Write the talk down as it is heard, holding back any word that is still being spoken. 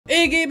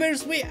Hey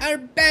gamers, we are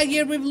back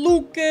here with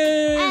Lucas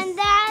and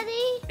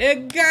Daddy.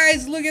 And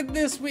guys, look at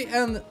this, we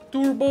on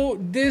Turbo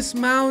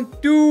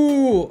Dismount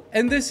 2.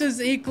 And this is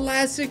a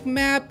classic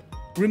map.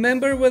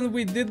 Remember when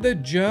we did the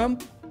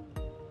jump?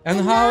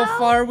 And how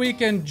far we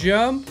can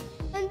jump?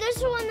 And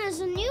this one is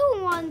a new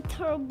one,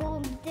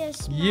 Turbo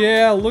Dismount.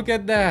 Yeah, look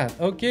at that.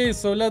 Okay,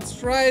 so let's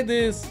try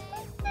this.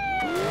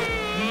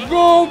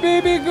 Go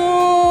baby,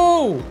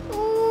 go!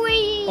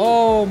 Wee.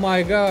 Oh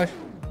my gosh.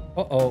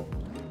 Uh-oh.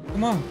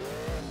 Come on.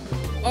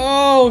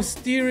 Oh,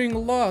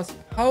 steering lost.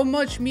 How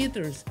much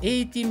meters?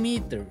 80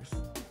 meters.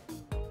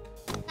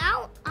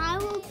 Now I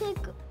will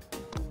take to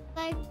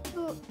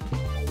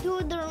do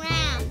the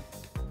ramp.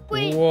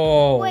 Wait,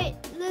 whoa. Wait,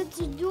 let's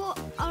do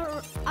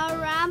a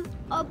ramp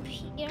up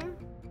here.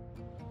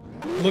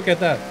 Look at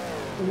that.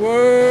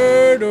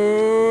 Word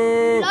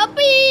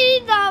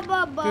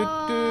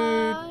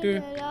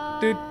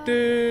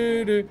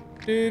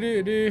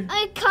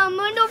I come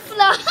on the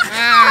floor.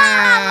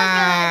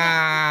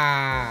 Ah.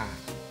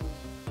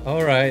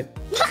 All right.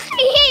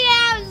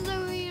 Yeah,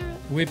 so weird.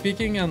 We're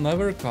picking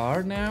another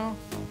car now.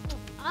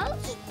 I'll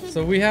just pick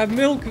So we have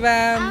milk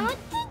van.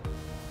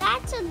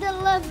 That's a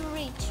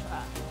delivery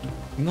truck.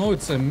 No,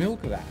 it's a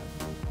milk van.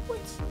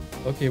 What's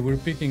Okay, we're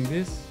picking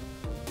this.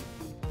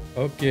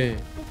 Okay.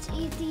 it's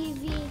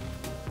ATV?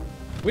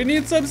 We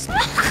need some.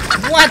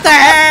 What the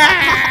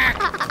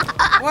heck?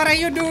 What are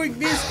you doing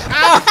this?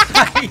 Oh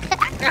my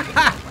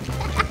God.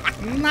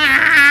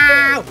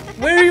 No!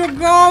 Where are you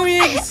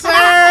going,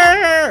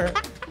 sir?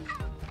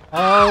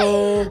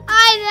 Oh.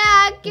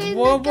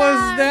 What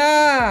was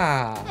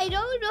that? I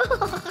don't know.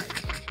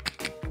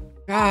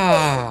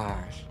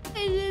 Gosh. I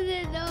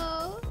didn't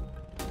know.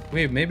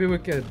 Wait, maybe we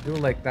could do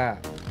like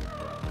that.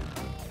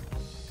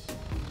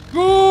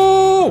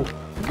 Go!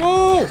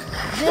 Go!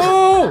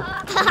 Go!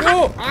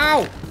 Go!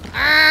 Ow!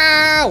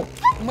 Ow!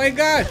 Oh my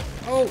gosh!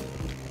 Oh!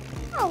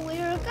 Oh,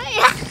 we're okay.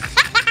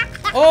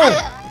 Oh!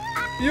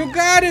 You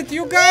got it!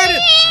 You got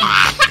it!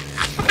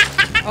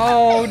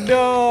 Oh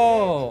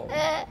no!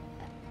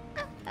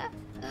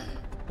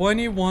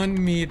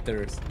 21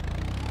 meters.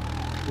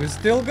 We're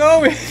still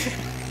going.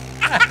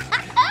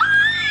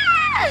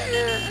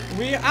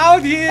 We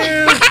out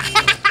here.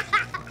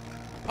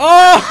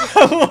 Oh,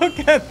 look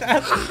at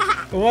that.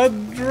 What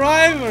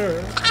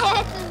driver?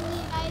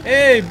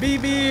 Hey,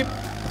 beep beep.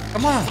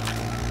 Come on.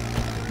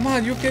 Come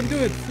on, you can do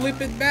it.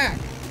 Flip it back.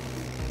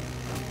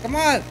 Come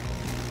on.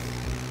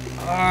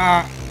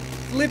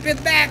 Flip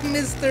it back,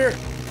 mister.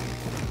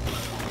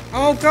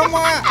 Oh, come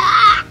on.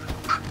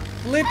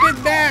 Flip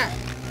it back.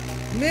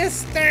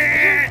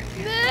 Mister.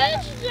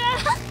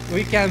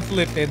 We can't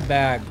flip it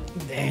back.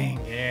 Dang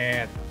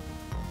it.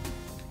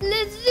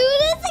 Let's do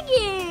this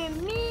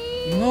again.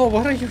 No,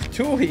 what are you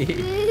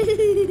doing?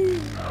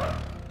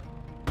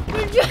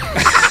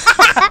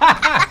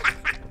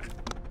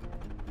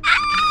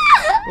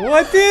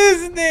 What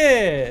is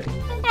this?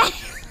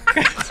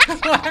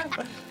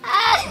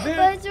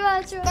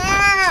 Watch.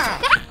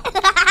 Stop!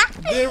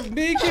 They're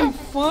making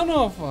fun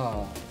of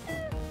us.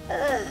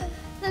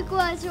 Look,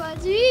 watch.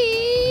 Watch.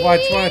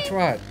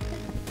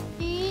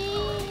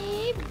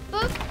 Beep,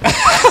 boop.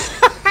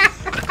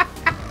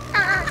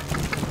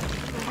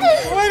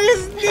 What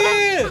is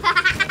this?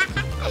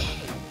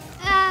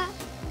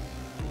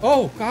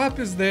 Oh, cop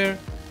is there.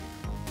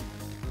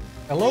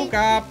 Hello,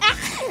 cop.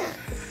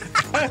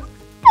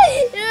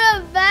 You're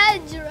a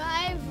bad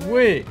driver.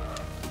 Wait.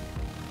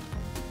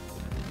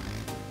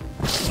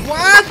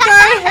 What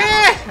the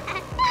heck?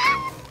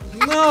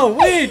 No,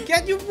 wait.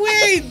 Can you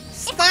wait?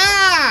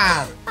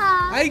 Stop.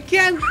 I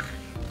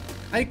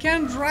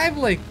can't drive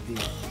like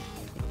this.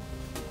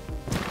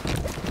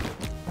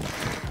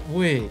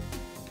 Wait.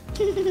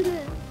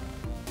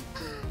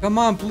 Come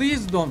on,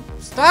 please don't.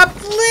 Stop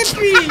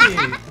flipping.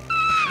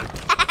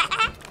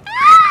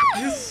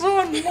 You're so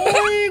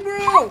annoying,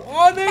 bro.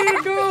 Oh, there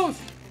it goes.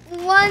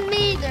 1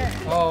 meter.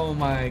 Oh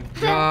my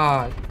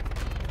God.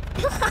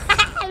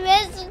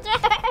 Mister.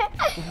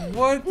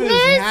 What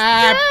is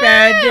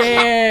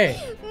happening?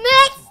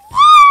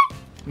 Mister.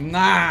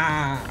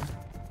 Nah.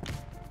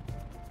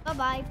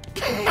 Bye-bye.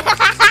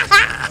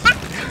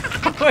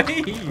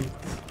 Wait.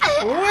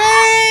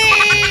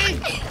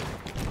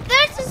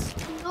 There's a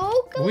snow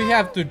cloud. We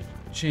have to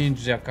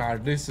change the car.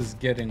 This is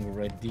getting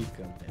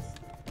ridiculous.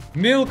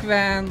 Milk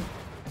van.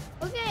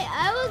 Okay,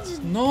 I will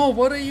just... No,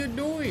 what are you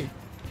doing?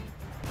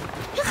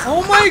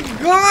 Oh my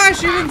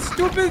gosh, even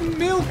stupid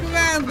milk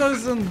van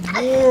doesn't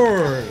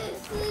work.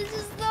 This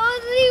is the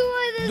only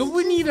one. Do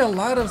we need a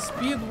lot of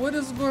speed? What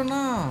is going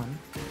on?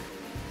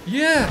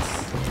 Yes.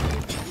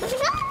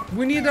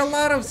 We need a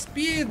lot of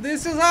speed.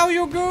 This is how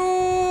you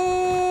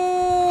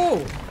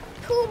go.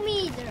 2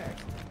 meters.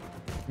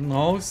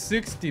 No,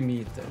 60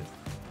 meters.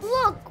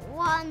 Look,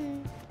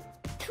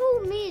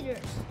 2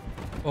 meters.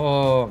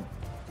 Oh.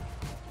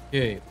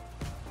 Okay.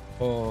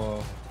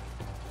 Oh.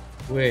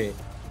 Wait.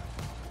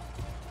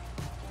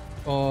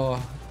 Oh.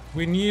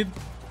 We need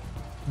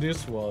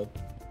this one.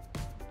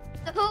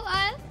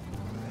 What?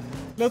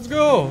 Let's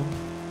go.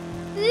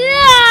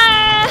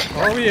 Yeah!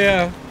 Oh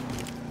yeah.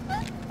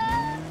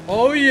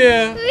 Oh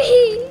yeah.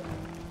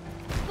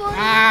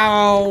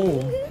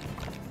 Ow.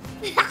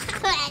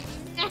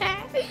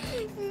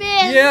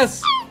 Miss.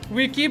 Yes.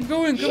 We keep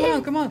going. Come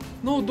on, come on.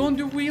 No, don't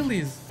do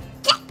wheelies.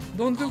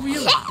 Don't do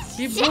wheelies.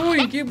 Keep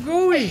going, keep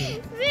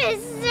going.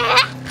 Miss.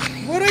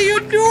 What are you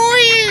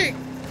doing?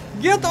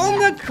 Get on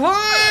the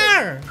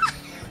car.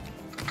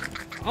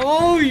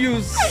 Oh,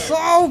 you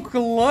so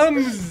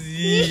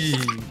clumsy.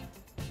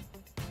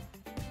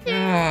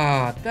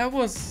 Ah, that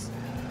was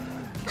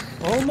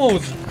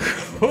almost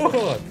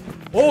good.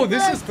 Oh,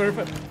 this is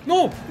perfect.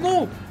 No,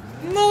 no,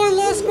 no, I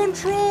lost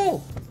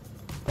control.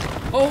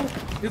 Oh,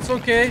 it's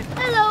okay.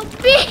 Hello,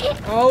 B.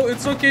 Oh,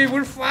 it's okay.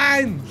 We're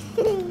fine.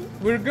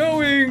 We're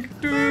going.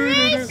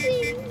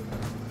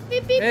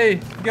 Hey,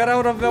 get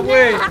out of the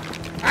way.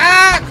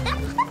 Ah!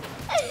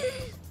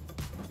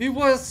 It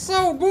was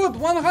so good.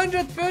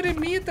 130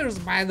 meters,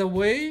 by the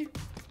way.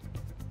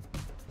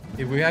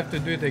 If we have to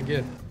do it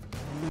again.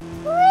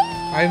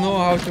 I know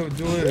how to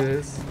do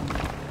this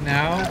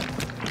now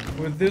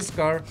with this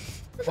car.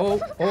 Oh,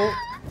 oh,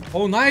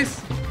 oh,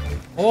 nice.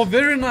 Oh,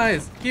 very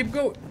nice. Keep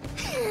going.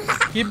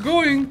 Keep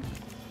going.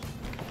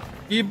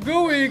 Keep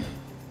going.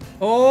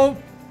 Oh,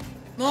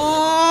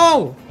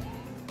 no.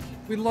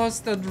 We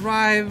lost the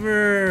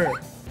driver.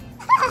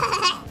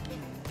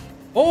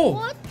 Oh.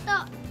 What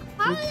the?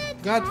 How did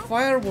it Got happen?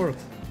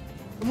 fireworks.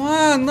 Come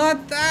on,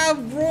 not that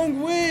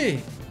wrong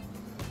way.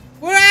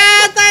 What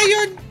are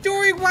you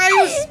doing? Why are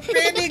you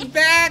spinning What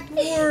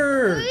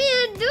backward? are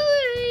you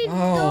doing?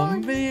 Oh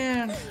Don't-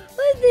 man.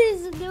 What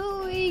is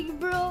doing,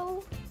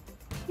 bro?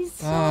 He's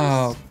so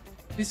Oh,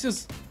 this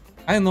is.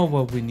 I know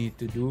what we need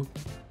to do.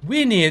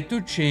 We need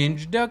to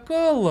change the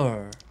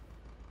color.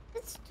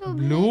 It's too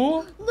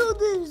Blue, big. No,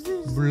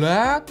 this.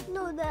 black.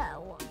 No,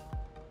 that one.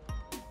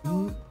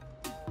 Mm,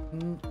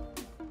 mm,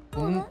 No,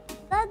 mm.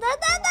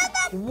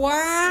 that.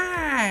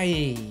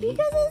 Why?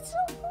 Because it's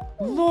so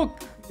cool. Look,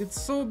 it's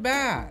so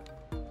bad.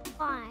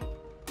 Why?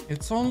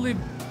 It's only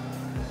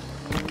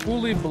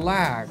fully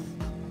black.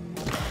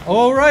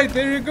 All right,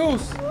 there it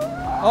goes.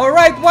 All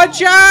right,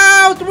 watch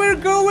out! We're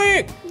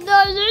going.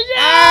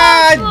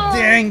 Ah,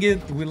 dang it!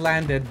 We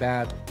landed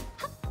bad.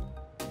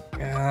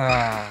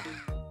 Ah,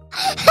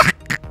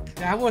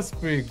 that was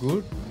pretty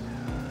good.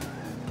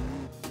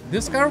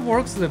 This car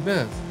works the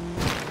best.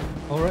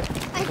 All right.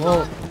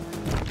 Well,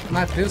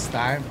 not this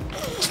time.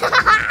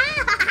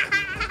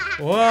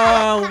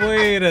 Well,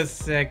 wait a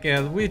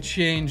second. We're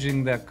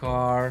changing the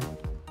car.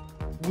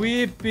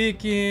 We're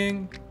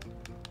picking.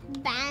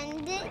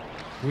 Bandit.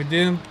 We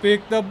didn't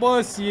pick the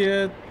bus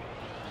yet.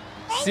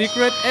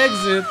 Secret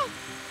exit.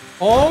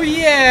 Oh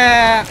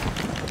yeah!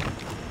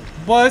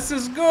 Bus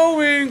is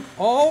going.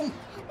 Oh.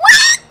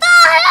 What the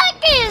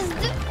heck is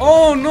this?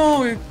 Oh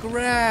no! It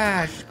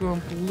crashed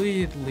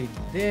completely.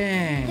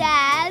 Dang.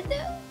 Dad?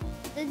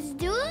 Let's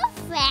do a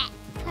fat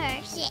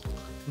person.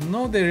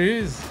 No, there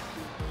is.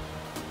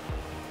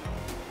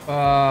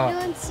 I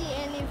don't see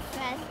any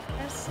fat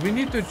person. We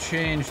need to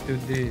change to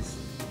this.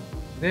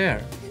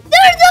 There.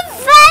 There's a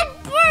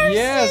fat person!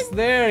 Yes,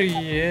 there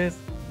he is.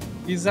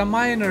 He's a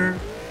miner.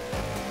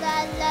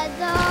 Da, da,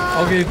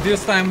 da. Okay,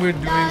 this time we're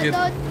doing it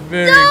Da,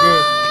 very da,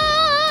 good.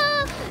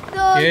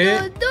 da, Okay.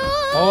 da, da.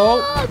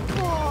 Oh.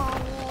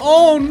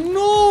 Oh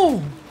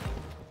no!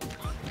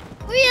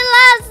 We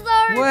lost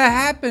our... What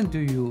happened to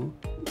you?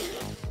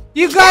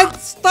 You got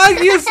stuck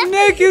your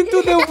snake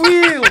into the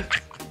wheel!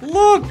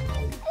 Look!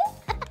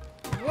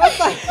 What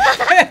the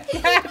heck?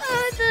 Okay,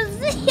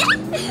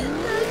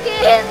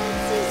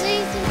 let's see.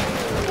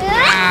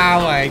 Oh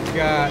my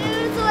god.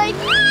 It's like...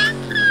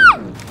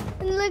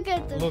 Look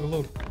at them. Look,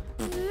 look.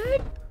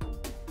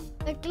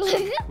 Look.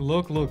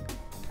 Look, look.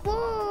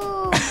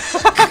 Whoa.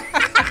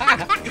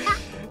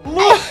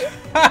 Look!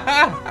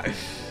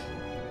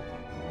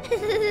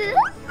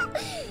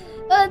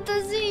 Want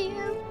to see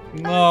him?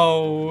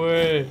 No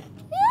way.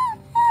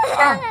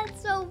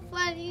 That's so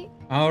funny.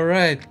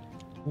 Alright.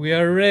 We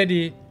are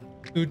ready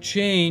to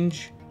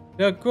change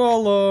the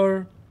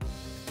color.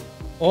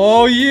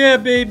 Oh yeah,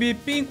 baby.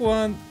 Pink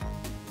one.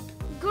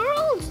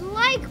 Girls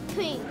like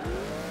pink.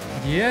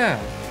 Yeah.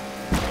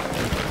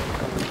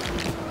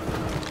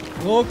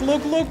 Look,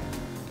 look, look.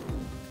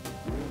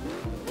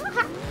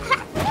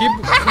 Keep...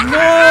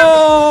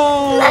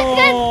 No!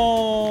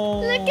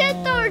 Look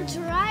at our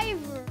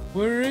driver.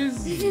 Where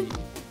is he?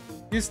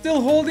 He's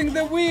still holding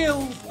the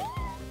wheel.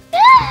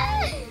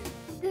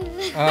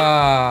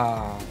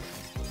 Ah.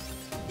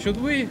 Should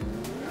we?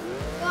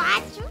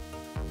 What?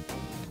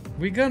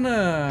 We're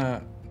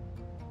gonna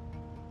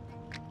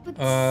Put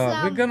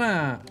we're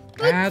gonna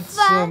Put add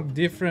some- some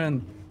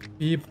different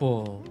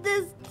people.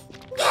 this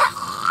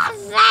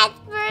fat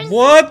person.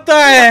 What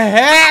the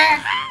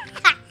heck?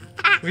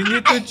 We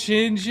need to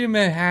change him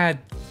a hat.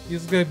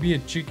 He's gonna be a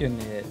chicken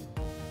head.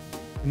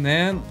 And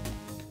then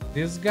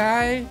this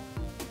guy.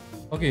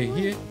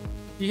 Okay,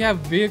 he have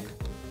big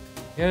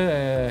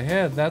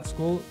head. That's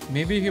cool.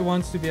 Maybe he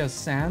wants to be a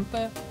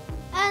Santa.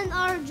 And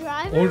our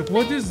driver. Or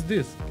what man- is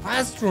this?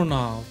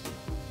 Astronaut.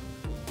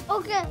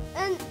 Okay,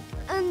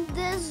 and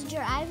this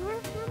driver.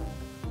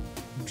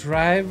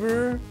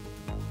 driver?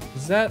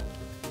 Is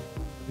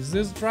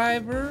this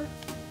driver?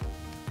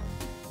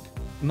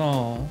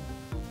 No.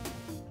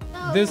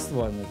 No. This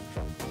one is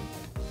driver.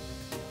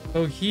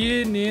 So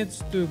he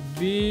needs to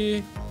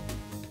be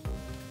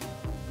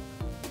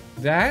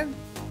that?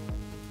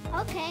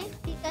 Okay,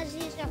 because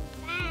he's a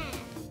fan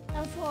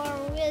of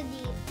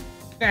already.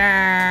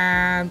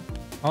 And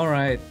all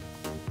right.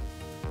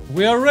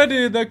 We are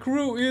ready. The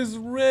crew is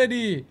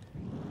ready.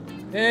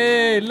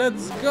 Hey,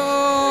 let's go!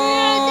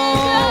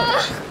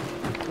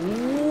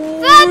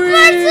 That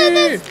person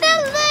is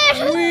still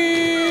there!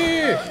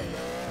 Whee!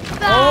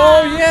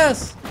 Oh,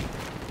 yes!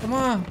 Come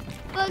on.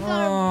 Look,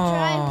 our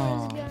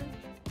driver's gone.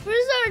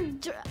 Where's our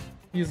driver?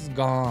 He's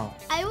gone.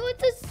 I want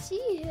to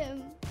see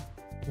him.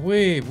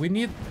 Wait, we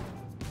need to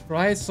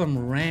try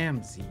some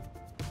Ramsey.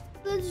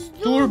 Let's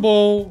do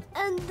Turbo.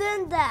 and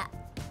then that.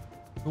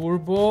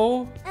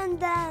 Turbo. And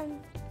then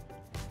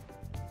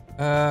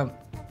that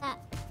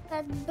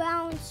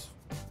bounce.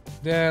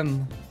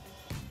 Then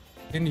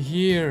in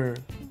here.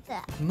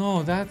 That.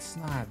 No, that's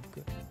not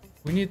good.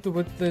 We need to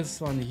put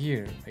this one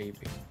here,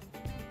 baby.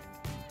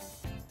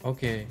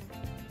 Okay.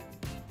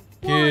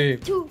 Okay.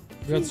 1, 2,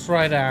 3. Let's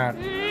try that.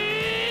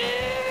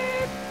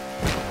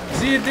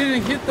 See, it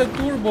didn't hit the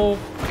turbo.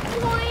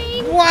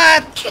 Boing.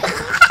 What?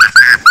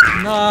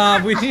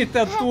 Nah, we need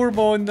the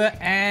turbo in the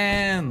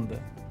end.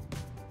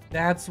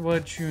 That's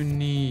what you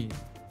need.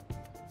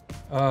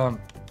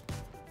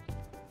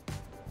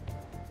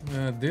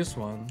 This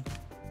one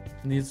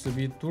needs to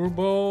be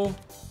turbo,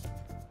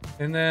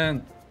 and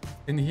then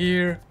in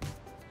here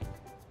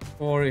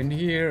or in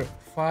here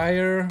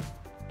fire.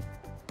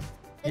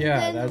 And Yeah,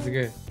 then that's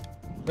good.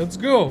 Let's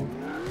go.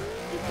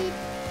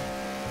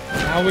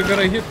 Now we're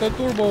gonna hit the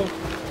turbo.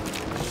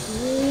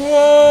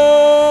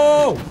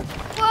 Whoa!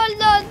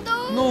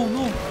 No,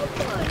 no.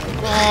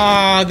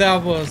 Ah,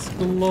 that was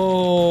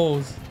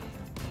close.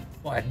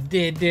 But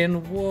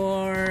didn't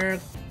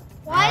work.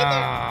 Why?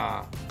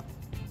 Ah.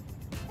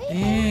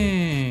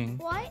 Dang.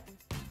 Why?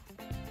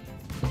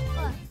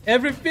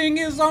 Everything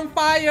is on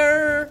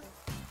fire.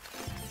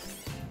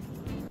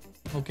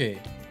 Okay.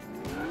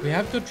 We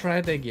have to try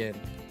it again.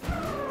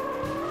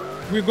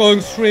 We're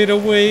going straight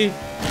away.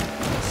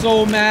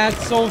 So mad,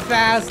 so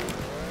fast.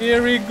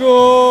 Here he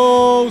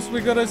goes.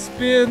 We're gonna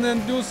spin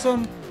and do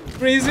some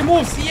crazy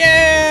moves.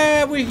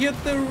 Yeah, we hit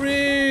the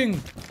ring.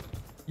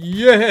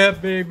 Yeah,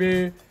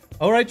 baby.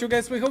 Alright, you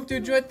guys, we hope you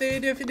enjoyed the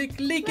video. If you did,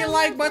 click a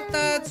like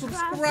button,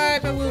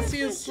 subscribe, and we'll see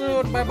you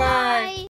soon. Bye-bye.